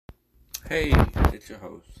Hey, it's your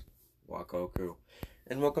host, Wakoku,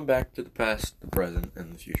 and welcome back to the Past, the Present,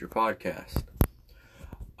 and the Future podcast.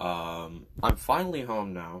 I'm finally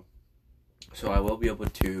home now, so I will be able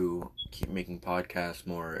to keep making podcasts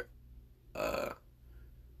more,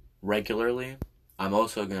 regularly. I'm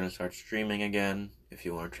also going to start streaming again, if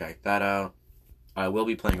you want to check that out. I will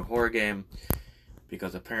be playing a horror game,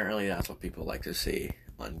 because apparently that's what people like to see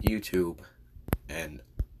on YouTube, and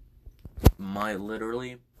might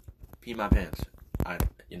literally pee my pants.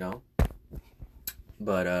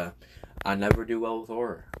 But I never do well with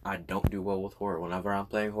horror. I don't do well with horror. Whenever I'm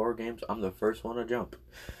playing horror games, I'm the first one to jump.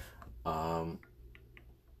 But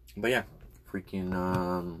yeah,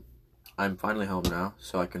 I'm finally home now,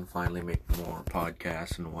 so I can finally make more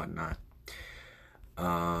podcasts and whatnot.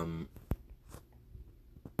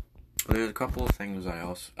 There's a couple of things I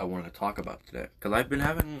want to talk about today, because I've been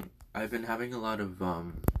having a lot of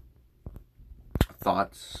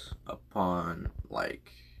thoughts upon,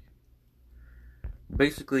 like,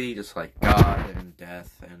 basically just like God and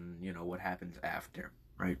death and what happens after,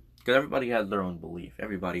 right? Because everybody has their own belief.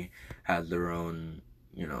 Everybody has their own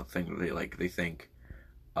thing that they think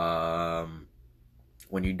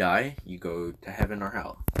when you die you go to heaven or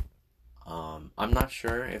hell. I'm not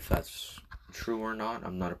sure if that's true or not.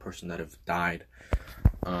 I'm not a person that have died.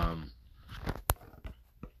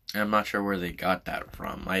 I'm not sure where they got that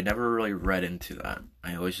from. I never really read into that.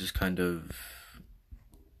 I always just kind of,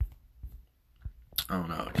 I don't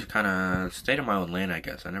know, just kind of stayed in my own lane, I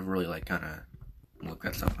guess. I never really, kind of looked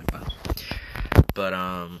at stuff like that. But,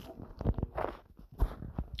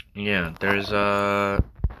 yeah, there's a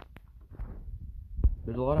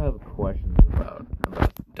lot of questions about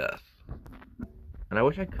death. And I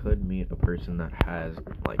wish I could meet a person that has,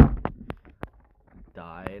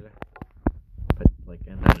 died, but,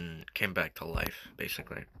 and then came back to life,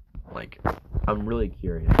 basically. I'm really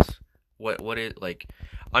curious. What it,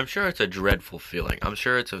 I'm sure it's a dreadful feeling. I'm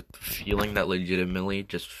sure it's a feeling that legitimately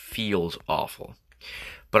just feels awful.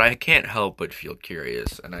 But I can't help but feel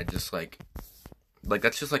curious, and I just,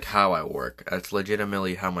 that's just, how I work. That's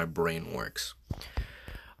legitimately how my brain works.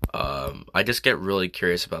 I just get really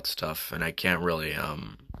curious about stuff, and I can't really,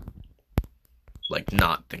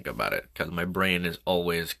 not think about it, because my brain is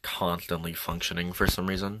always constantly functioning for some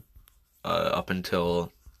reason, up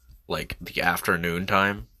until, the afternoon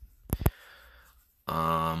time.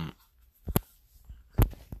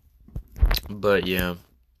 But yeah,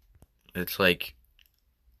 it's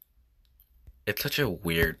it's such a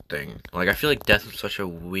weird thing. I feel like death is such a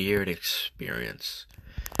weird experience,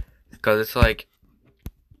 because it's what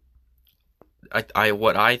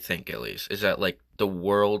I think, at least, is that, the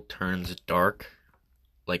world turns dark,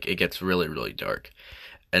 it gets really, really dark,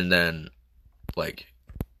 and then,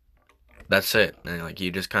 that's it, and, you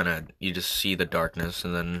just see the darkness,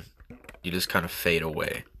 and then you just kind of fade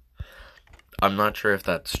away. I'm not sure if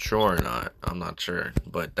that's true or not. I'm not sure,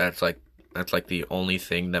 but that's the only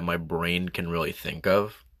thing that my brain can really think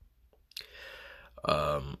of.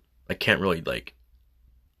 I can't really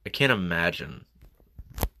I can't imagine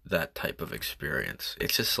that type of experience.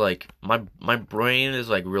 It's just my brain is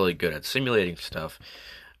really good at simulating stuff,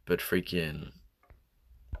 but freaking,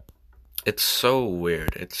 it's so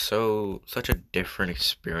weird. It's such a different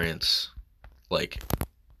experience.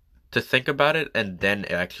 To think about it and then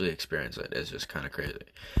actually experience it is just kind of crazy.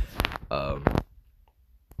 I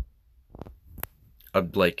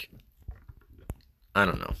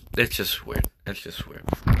don't know. It's just weird.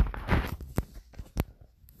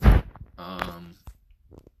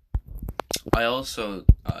 I also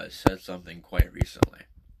said something quite recently,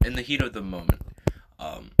 in the heat of the moment.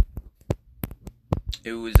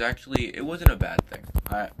 It wasn't a bad thing.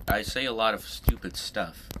 I say a lot of stupid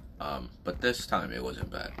stuff, but this time it wasn't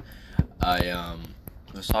bad. I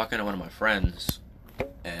was talking to one of my friends,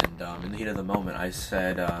 and in the heat of the moment, I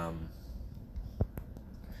said,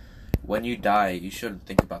 when you die, you shouldn't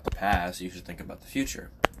think about the past, you should think about the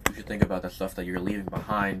future. You should think about the stuff that you're leaving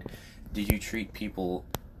behind. Did you treat people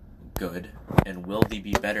good, and will they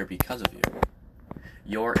be better because of you?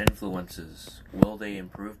 Your influences, will they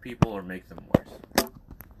improve people or make them worse?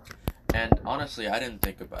 And honestly, I didn't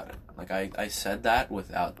think about it. I said that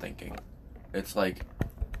without thinking. It's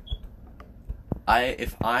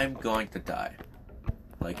if I'm going to die,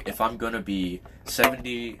 if I'm going to be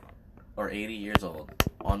 70 or 80 years old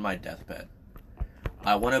on my deathbed,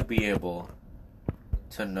 I want to be able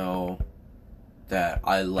to know that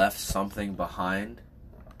I left something behind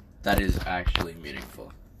that is actually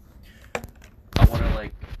meaningful. I want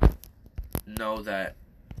to, know that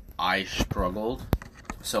I struggled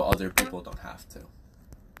so other people don't have to.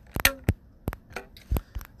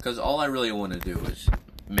 Because all I really want to do is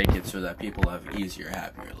make it so that people have easier,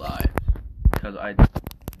 happier lives. Because I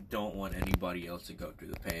don't want anybody else to go through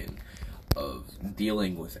the pain of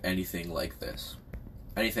dealing with anything like this.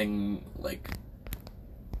 Anything like,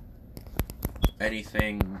 I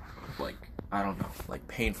don't know, like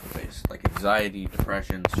painful things, like anxiety,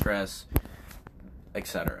 depression, stress,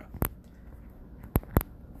 etc.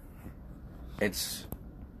 It's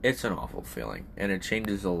an awful feeling, and it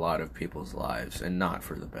changes a lot of people's lives, and not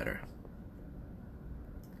for the better.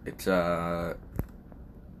 It's not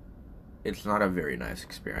a very nice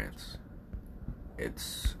experience.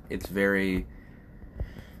 It's very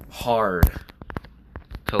hard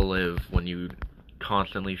to live when you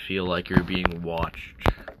constantly feel like you're being watched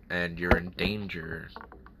and you're in danger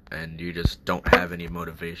and you just don't have any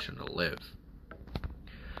motivation to live.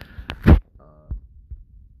 But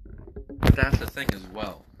that's the thing as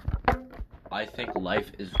well. I think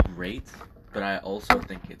life is great, but I also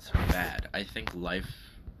think it's bad. I think life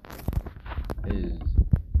is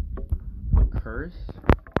a curse,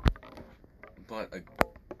 but it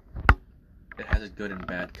has a good and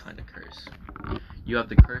bad kind of curse. You have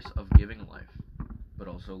the curse of giving life, but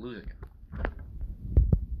also losing it.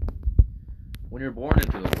 When you're born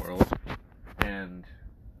into the world, and,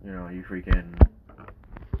 you freaking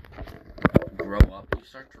grow up, you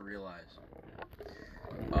start to realize,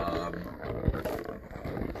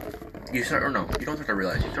 you don't start to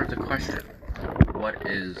realize, you start to question, what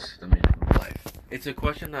is the meaning of life? It's a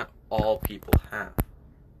question that all people have,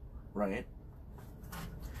 right?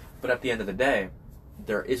 But at the end of the day,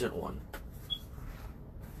 there isn't one.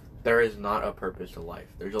 There is not a purpose to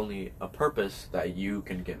life. There's only a purpose that you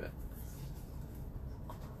can give it.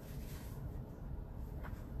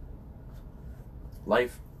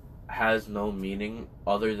 Life has no meaning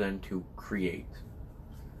other than to create.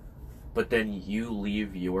 But then you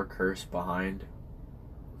leave your curse behind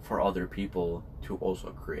for other people to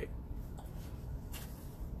also create.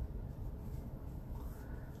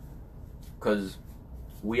 Because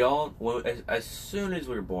we all, as soon as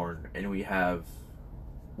we're born and we have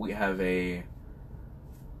a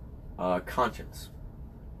conscience,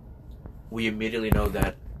 we immediately know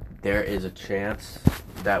that there is a chance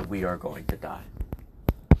that we are going to die.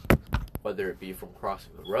 Whether it be from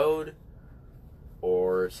crossing the road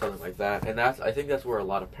or something like that. And I think that's where a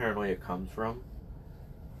lot of paranoia comes from.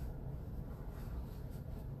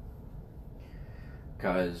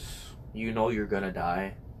 Because you know you're gonna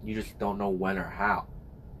die, you just don't know when or how.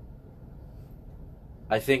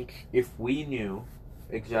 I think if we knew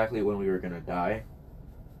exactly when we were gonna die,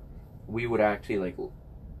 we would actually,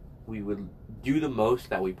 we would do the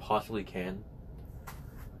most that we possibly can,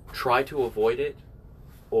 try to avoid it,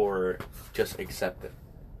 or just accept it.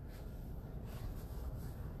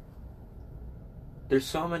 There's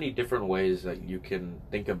so many different ways that you can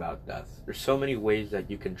think about death. There's so many ways that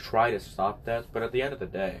you can try to stop death, but at the end of the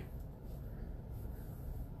day,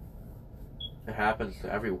 it happens to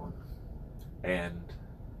everyone. And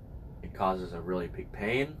it causes a really big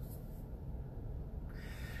pain.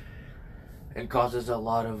 And causes a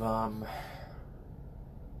lot of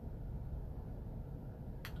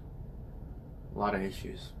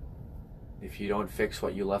issues. If you don't fix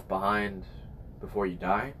what you left behind before you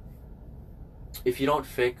die, if you don't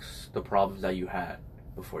fix the problems that you had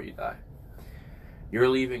before you die, you're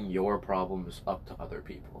leaving your problems up to other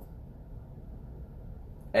people.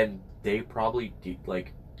 And they probably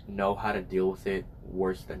know how to deal with it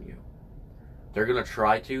worse than you. They're gonna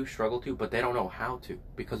try to, struggle to, but they don't know how to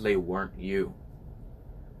because they weren't you.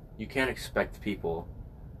 You can't expect people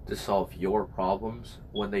to solve your problems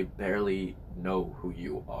when they barely know who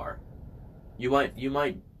you are. You might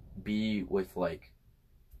be with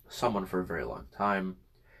someone for a very long time,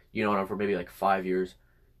 for maybe 5 years,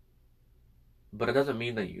 but it doesn't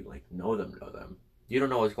mean that you know them. You don't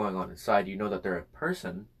know what's going on inside. You know that they're a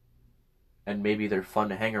person, and maybe they're fun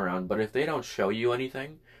to hang around, but if they don't show you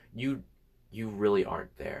anything, you really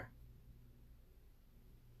aren't there.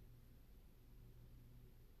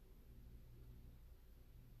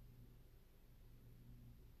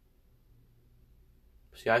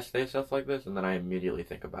 See, I say stuff like this, and then I immediately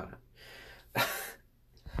think about it.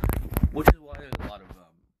 Which is why there's a lot of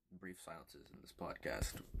brief silences in this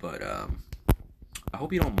podcast. But I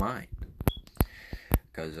hope you don't mind.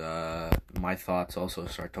 Because my thoughts also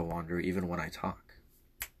start to wander even when I talk.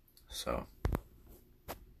 So,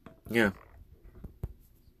 yeah.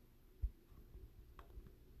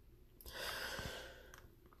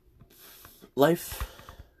 Life,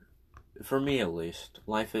 for me at least,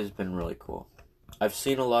 life has been really cool. I've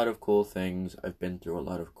seen a lot of cool things. I've been through a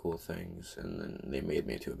lot of cool things, and then they made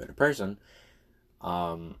me into a better person.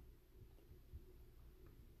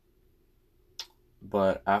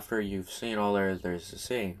 But after you've seen all there's to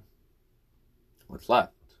see, what's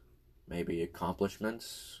left? Maybe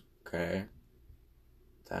accomplishments. Okay.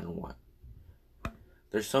 Then what?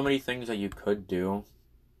 There's so many things that you could do,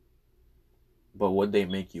 but would they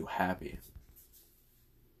make you happy?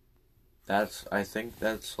 I think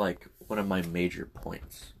that's like one of my major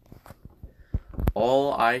points.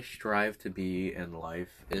 All I strive to be in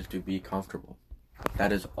life is to be comfortable.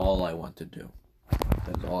 That is all I want to do.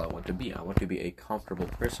 That is all I want to be. I want to be a comfortable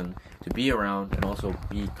person to be around and also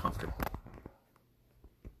be comfortable.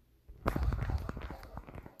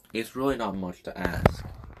 It's really not much to ask.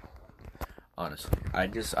 Honestly, I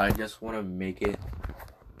just want to make it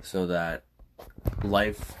so that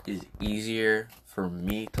life is easier for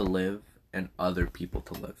me to live and other people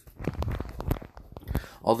to live.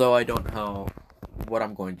 Although I don't know what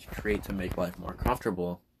I'm going to create to make life more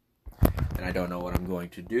comfortable, and I don't know what I'm going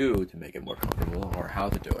to do to make it more comfortable or how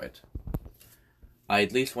to do it, I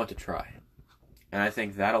at least want to try. And I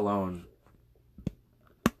think that alone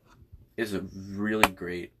is a really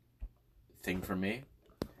great thing for me.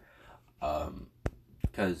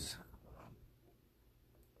 Because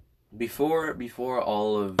before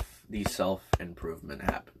all of the self-improvement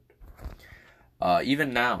happened,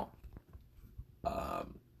 even now,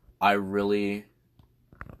 I really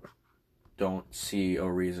don't see a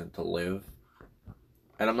reason to live.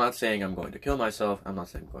 And I'm not saying I'm going to kill myself. I'm not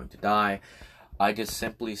saying I'm going to die. I just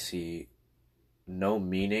simply see no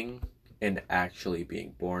meaning in actually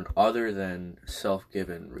being born other than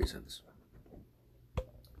self-given reasons.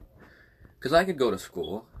 Because I could go to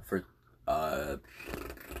school for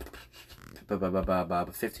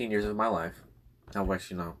 15 years of my life. Now,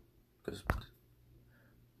 actually, no. Because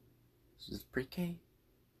this is pre-K,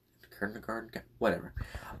 kindergarten, whatever.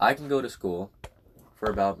 I can go to school for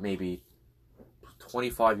about maybe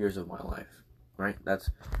 25 years of my life, right? That's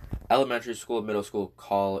elementary school, middle school,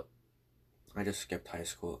 college. I just skipped high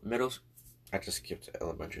school. I just skipped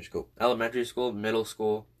elementary school. Elementary school, middle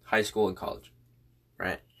school, high school, and college,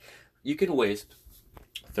 right? You can waste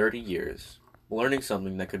 30 years learning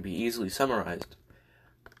something that could be easily summarized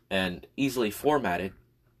and easily formatted,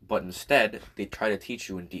 but instead they try to teach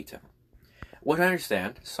you in detail. What I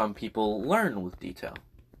understand, some people learn with detail,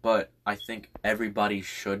 but I think everybody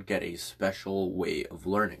should get a special way of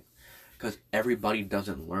learning, because everybody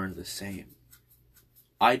doesn't learn the same.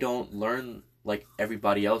 I don't learn like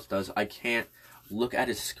everybody else does. I can't look at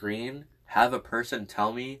a screen, have a person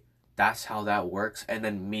tell me that's how that works, and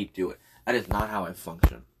then me do it. That is not how I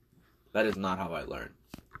function. That is not how I learn.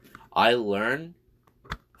 I learn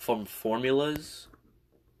from formulas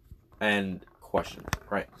and questions,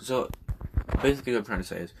 right? So basically what I'm trying to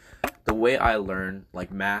say is, the way I learn,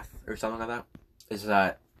 like math or something like that, is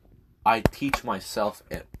that I teach myself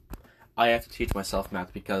it. I have to teach myself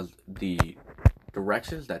math because the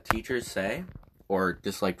directions that teachers say, or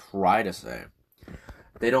just like try to say,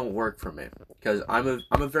 they don't work for me. Because I'm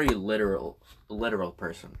a very literal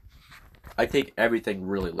person. I take everything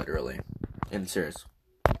really literally and serious.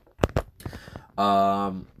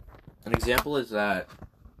 An example is that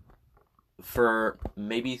for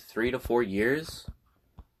maybe 3 to 4 years,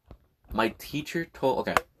 my teacher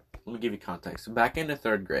okay, let me give you context. Back in the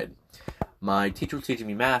 3rd grade, my teacher was teaching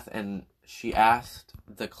me math, and she asked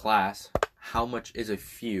the class, how much is a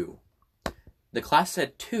few? The class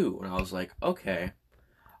said 2, and I was like, okay,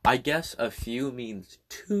 I guess a few means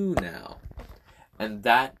 2 now. And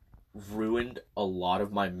that ruined a lot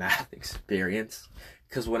of my math experience,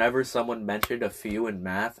 because whenever someone mentioned a few in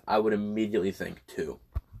math, I would immediately think 2.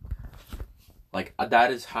 Like,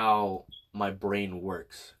 that is how my brain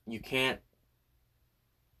works. You can't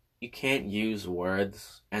use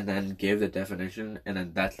words and then give the definition, and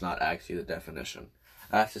then that's not actually the definition.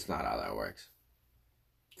 That's just not how that works.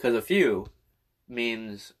 Because a few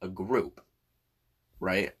means a group,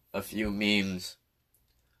 right? A few means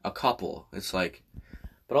a couple. It's like,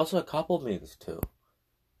 but also a couple means 2.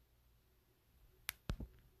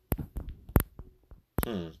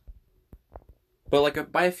 But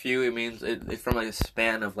like by a few, it means it's from like a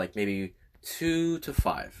span of like maybe 2 to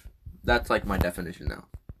 5. That's like my definition now.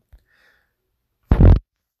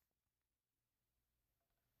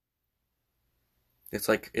 It's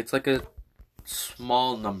like a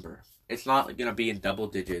small number. It's not gonna be in double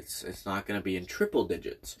digits. It's not gonna be in triple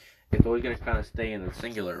digits. It's always gonna kind of stay in the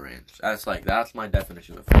singular range. That's my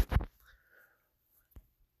definition of few.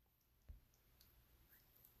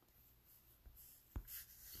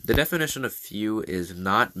 The definition of few is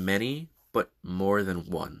not many, but more than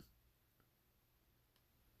one.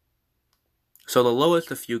 So the lowest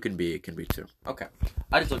a few can be, it can be 2. Okay.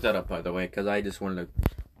 I just looked that up, by the way, because I just wanted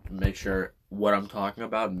to make sure what I'm talking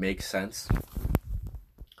about makes sense.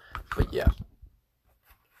 Yeah.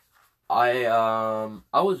 I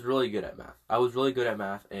was really good at math. I was really good at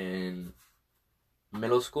math in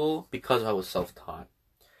middle school because I was self-taught.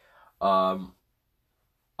 Um,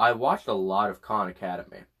 I watched a lot of Khan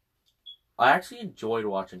Academy. I actually enjoyed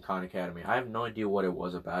watching Khan Academy. I have no idea what it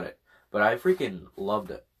was about it, but I freaking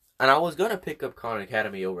loved it. And I was gonna pick up Khan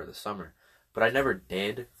Academy over the summer, but I never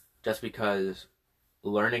did, just because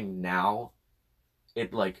learning now,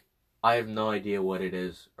 it like I have no idea what it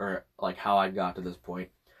is or like how I got to this point.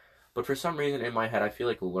 But for some reason in my head, I feel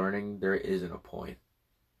like learning there isn't a point.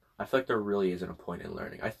 I feel like there really isn't a point in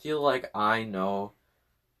learning. I feel like I know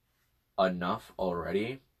enough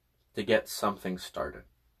already to get something started.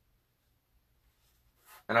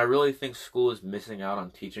 And I really think school is missing out on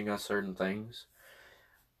teaching us certain things.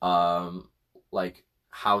 Um, like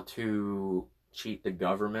how to cheat the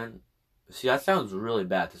government. See, that sounds really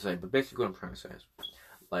bad to say, but basically what I'm trying to say is,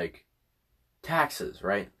 like, taxes,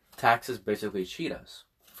 right? Taxes basically cheat us.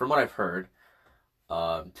 From what I've heard,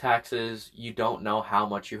 taxes, you don't know how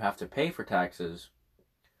much you have to pay for taxes,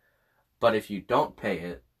 but if you don't pay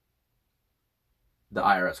it, the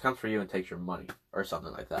IRS comes for you and takes your money, or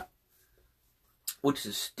something like that. Which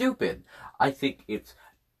is stupid. I think it's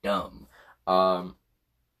dumb.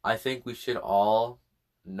 I think we should all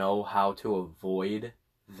know how to avoid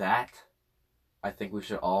that. I think we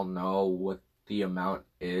should all know what the amount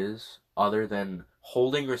is, other than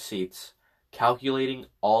holding receipts, calculating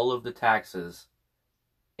all of the taxes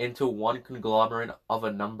into one conglomerate of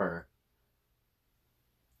a number,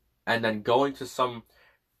 and then going to some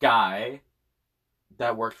guy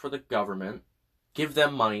that works for the government, give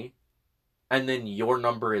them money, and then your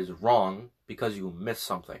number is wrong because you missed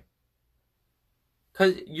something.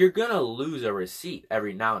 Because you're going to lose a receipt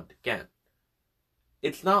every now and again.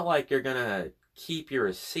 It's not like you're going to keep your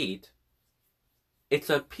receipt. It's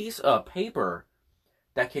a piece of paper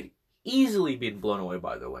that could easily be blown away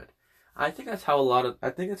by the wind. I think that's how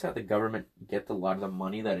that's how the government gets a lot of the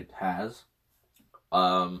money that it has.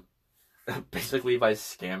 Basically by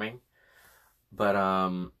scamming. But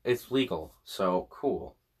it's legal, so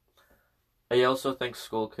cool. I also think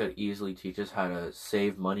school could easily teach us how to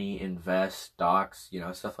save money, invest, stocks,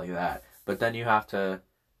 stuff like that. But then you have to,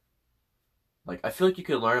 I feel like you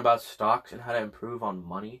could learn about stocks and how to improve on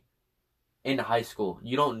money in high school.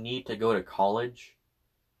 You don't need to go to college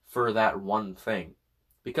for that one thing.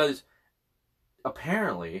 Because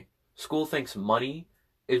apparently, school thinks money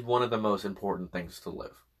is one of the most important things to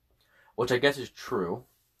live. Which I guess is true,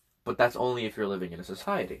 but that's only if you're living in a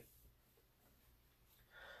society.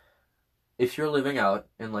 If you're living out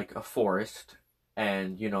in a forest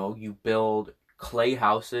and you build clay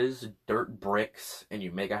houses, dirt bricks, and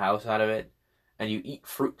you make a house out of it, and you eat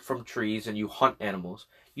fruit from trees and you hunt animals,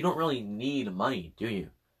 you don't really need money, do you?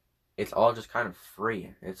 It's all just kind of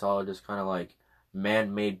free. It's all just kind of like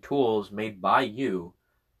man-made tools made by you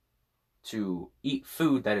to eat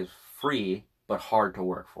food that is free but hard to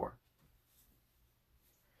work for.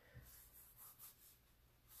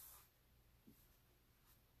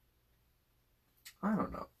 I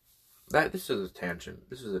don't know. This is a tangent.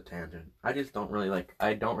 I just don't really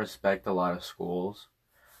I don't respect a lot of schools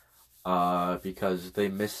because they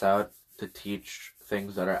miss out to teach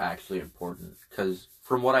things that are actually important. Because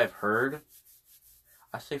from what I've heard,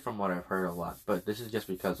 I say from what I've heard a lot, but this is just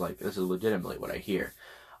because this is legitimately what I hear.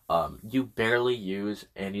 You barely use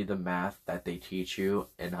any of the math that they teach you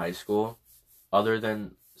in high school other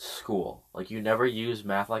than school. You never use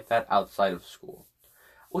math like that outside of school,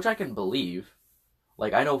 which I can believe.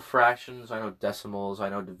 I know fractions, I know decimals, I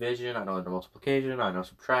know division, I know multiplication, I know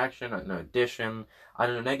subtraction, I know addition, I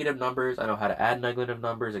know negative numbers, I know how to add negative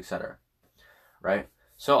numbers, etc. Right?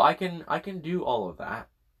 So I can do all of that.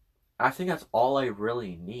 I think that's all I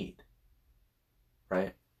really need.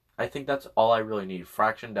 Right? I think that's all I really need.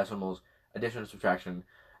 Fraction, decimals, addition, subtraction,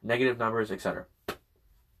 negative numbers, etc.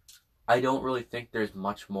 I don't really think there's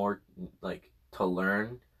much more to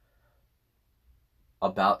learn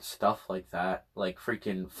about stuff like that,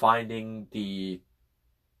 freaking finding the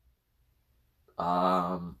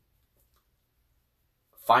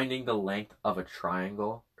length of a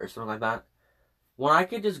triangle or something like that, when I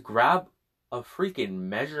could just grab a freaking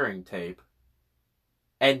measuring tape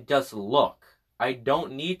and just look. I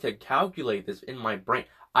don't need to calculate this in my brain.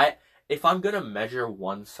 If I'm gonna measure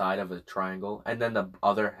one side of a triangle and then the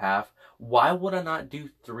other half, why would I not do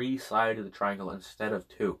 3 sides of the triangle instead of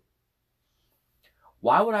 2?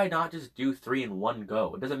 Why would I not just do 3 in one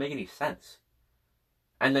go? It doesn't make any sense.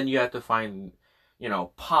 And then you have to find,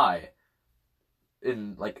 pi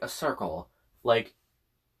in, a circle.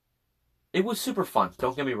 It was super fun.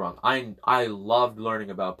 Don't get me wrong. I loved learning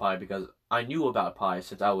about pi because I knew about pi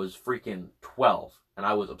since I was freaking 12, and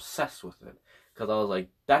I was obsessed with it because I was like,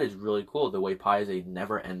 that is really cool. The way pi is a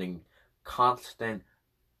never-ending, constant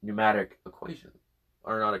numeric equation,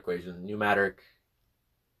 or not equation, numeric.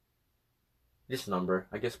 This number.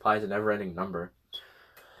 I guess pi is a never-ending number.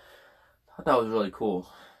 I thought that was really cool.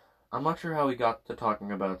 I'm not sure how we got to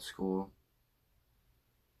talking about school.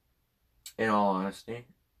 In all honesty,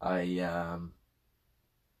 I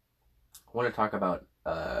want to talk about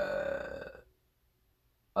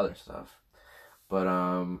other stuff, but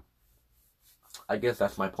I guess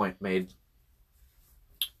that's my point made.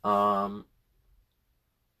 Um,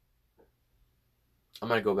 I'm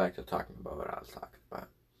gonna go back to talking about what I was talking about.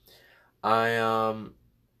 I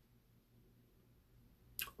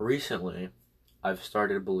recently I've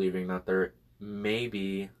started believing that there may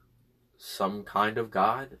be some kind of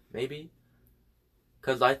God, maybe,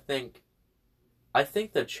 because I think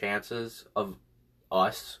the chances of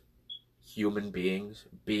us human beings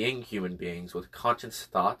being human beings with conscious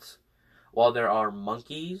thoughts, while there are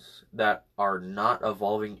monkeys that are not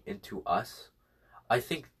evolving into us, I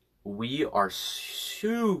think we are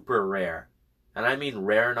super rare. And I mean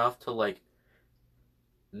rare enough to like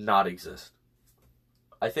not exist.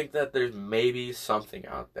 I think that there's maybe something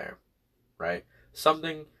out there, right?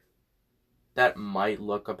 Something that might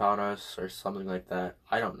look upon us or something like that.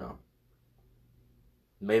 I don't know.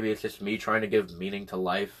 Maybe it's just me trying to give meaning to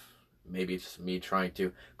life. Maybe it's just me trying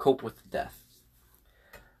to cope with death.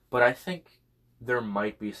 But I think there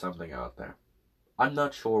might be something out there. I'm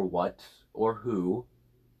not sure what or who.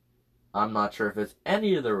 I'm not sure if it's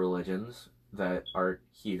any of the religions that are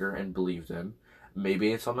here and believed in.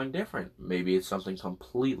 Maybe it's something different. Maybe it's something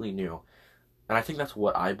completely new. And I think that's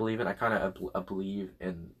what I believe in. I kind of believe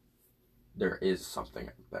in there is something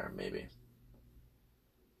out there, maybe.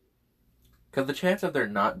 Because the chance of there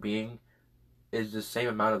not being is the same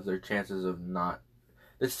amount of their chances of not.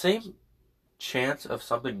 The same chance of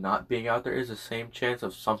something not being out there is the same chance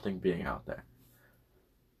of something being out there.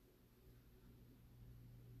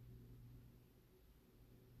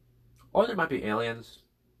 Or there might be aliens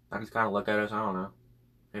that just kind of look at us. I don't know.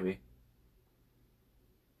 Maybe.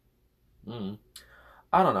 Mm.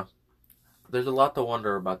 I don't know. There's a lot to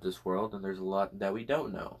wonder about this world, and there's a lot that we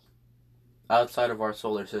don't know. Outside of our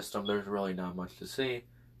solar system, there's really not much to see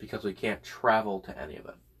because we can't travel to any of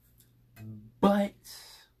it. But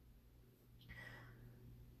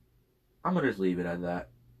I'm gonna just leave it at that.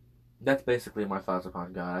 That's basically my thoughts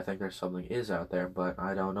upon God. I think there's something is out there, but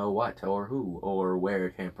I don't know what or who or where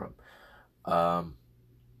it came from. Um,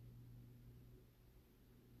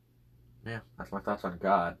 yeah, that's my thoughts on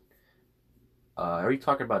God. I already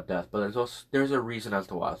talked about death, but there's a reason as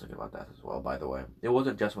to why I was thinking about death as well. By the way, it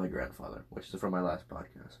wasn't just my grandfather, which is from my last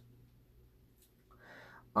podcast.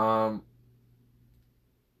 Um,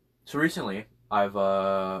 so recently I've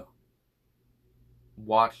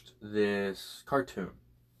watched this cartoon.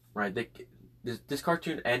 Right, this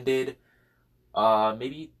cartoon ended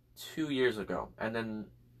maybe 2 years ago, and then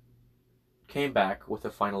came back with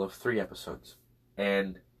a final of 3 episodes,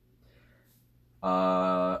 and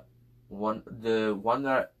the one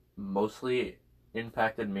that mostly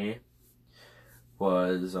impacted me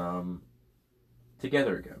was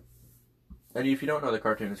Together Again. And if you don't know, the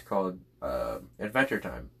cartoon is called Adventure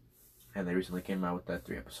Time, and they recently came out with that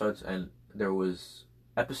 3 episodes, and there was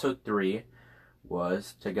episode 3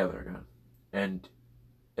 was Together Again, and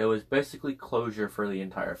it was basically closure for the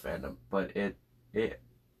entire fandom. But it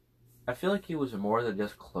I feel like it was more than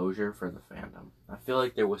just closure for the fandom. I feel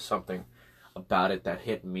like there was something about it that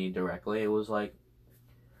hit me directly. It was like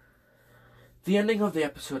the ending of the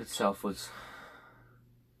episode itself was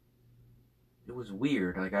it was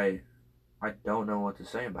weird. Like I don't know what to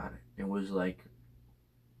say about it. It was like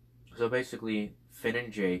so basically Finn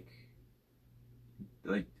and Jake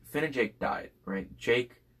died, right?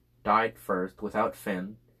 Jake died first without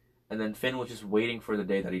Finn, and then Finn was just waiting for the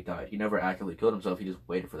day that he died. He never actively killed himself, he just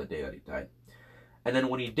waited for the day that he died. And then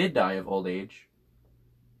when he did die of old age,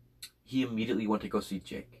 he immediately went to go see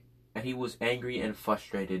Jake. And he was angry and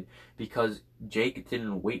frustrated because Jake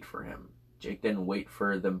didn't wait for him. Jake didn't wait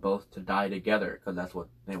for them both to die together because that's what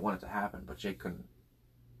they wanted to happen, but Jake couldn't,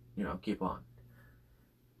 keep on.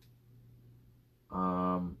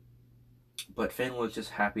 But Finn was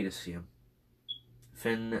just happy to see him.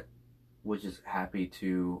 Finn was just happy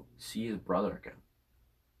to see his brother again.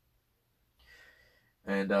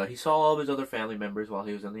 And he saw all of his other family members while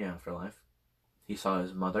he was in the afterlife. He saw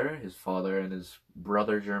his mother, his father, and his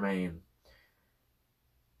brother Jermaine.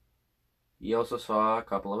 He also saw a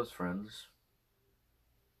couple of his friends.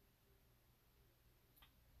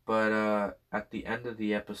 But at the end of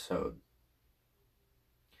the episode,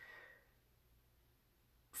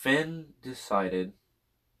 Finn decided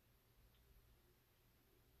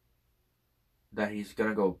that he's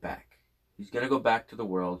gonna go back. He's gonna go back to the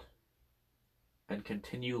world and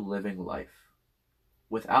continue living life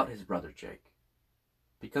without his brother Jake.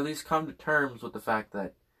 Because he's come to terms with the fact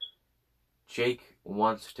that Jake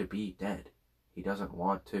wants to be dead. He doesn't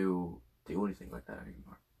want to do anything like that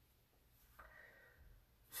anymore.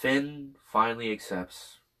 Finn finally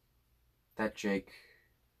accepts that Jake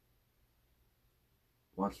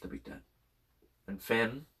wants to be dead. And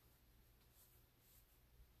Finn,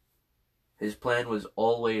 his plan was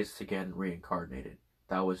always to get reincarnated.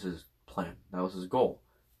 That was his plan. That was his goal.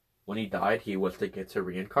 When he died, he was to get to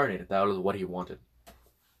reincarnated. That was what he wanted.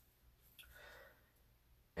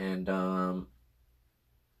 And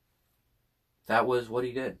that was what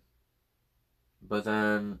he did. But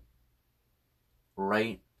then,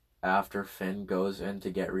 right after Finn goes in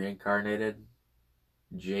to get reincarnated,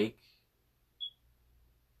 Jake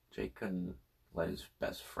couldn't let his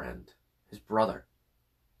best friend, his brother,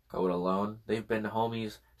 go it alone. They've been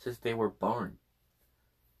homies since they were born.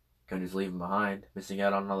 Couldn't just leave him behind, missing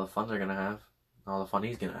out on all the fun they're gonna have, all the fun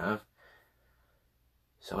he's gonna have.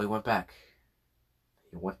 So he went back.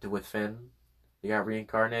 He went with Finn. He got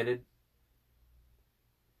reincarnated.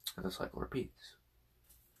 And the cycle repeats.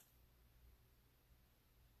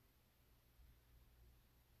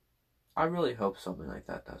 I really hope something like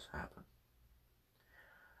that does happen.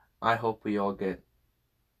 I hope we all get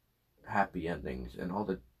happy endings and all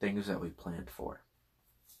the things that we planned for.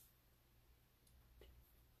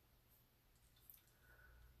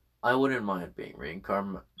 I wouldn't mind being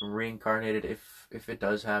reincarnated if it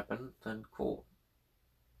does happen, then cool.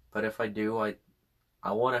 But if I do,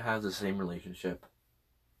 I want to have the same relationship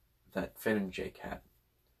that Finn and Jake had.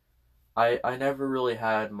 I never really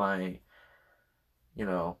had my,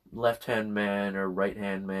 left-hand man or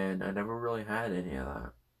right-hand man. I never really had any of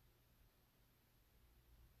that.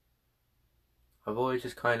 I've always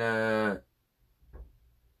just kind of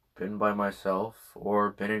been by myself or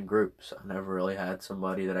been in groups. I never really had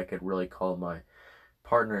somebody that I could really call my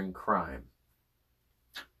partner in crime.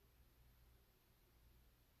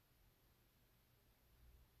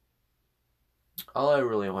 All I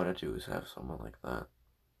really want to do is have someone like that.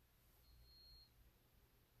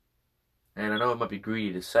 And I know it might be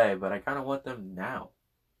greedy to say, but I kind of want them now.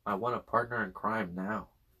 I want a partner in crime now.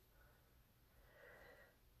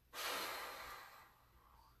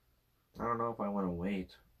 I don't know if I want to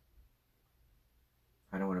wait.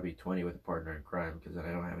 I don't want to be 20 with a partner in crime because then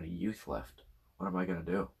I don't have any youth left. What am I going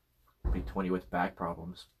to do? Be 20 with back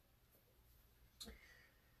problems.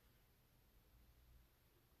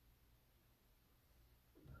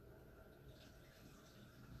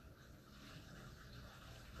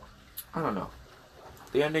 I don't know.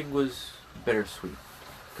 The ending was bittersweet.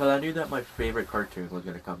 Because I knew that my favorite cartoon was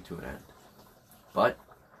going to come to an end. But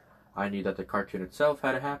I knew that the cartoon itself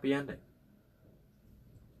had a happy ending.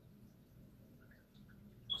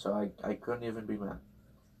 So I couldn't even be mad.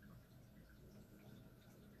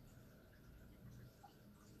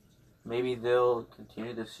 Maybe they'll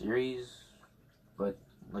continue the series, but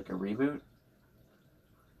like a reboot?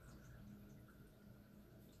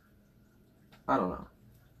 I don't know.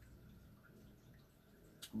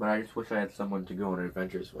 But I just wish I had someone to go on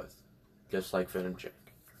adventures with. Just like Finn and Jake.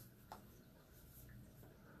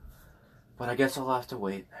 But I guess I'll have to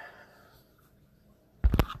wait.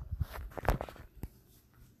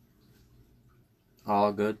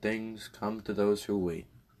 All good things come to those who wait.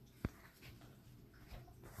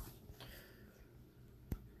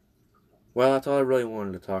 Well, that's all I really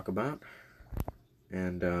wanted to talk about.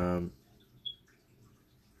 And,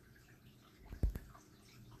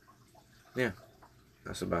 yeah,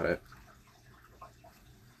 that's about it.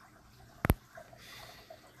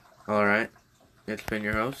 Alright, it's been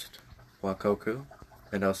your host, Wakoku,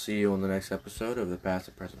 and I'll see you on the next episode of the Past,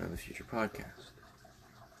 the Present, and the Future podcast.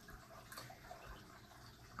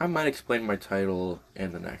 I might explain my title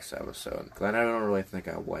in the next episode, because I don't really think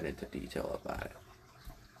I went into detail about it.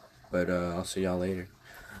 But I'll see y'all later.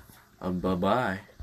 Bye-bye.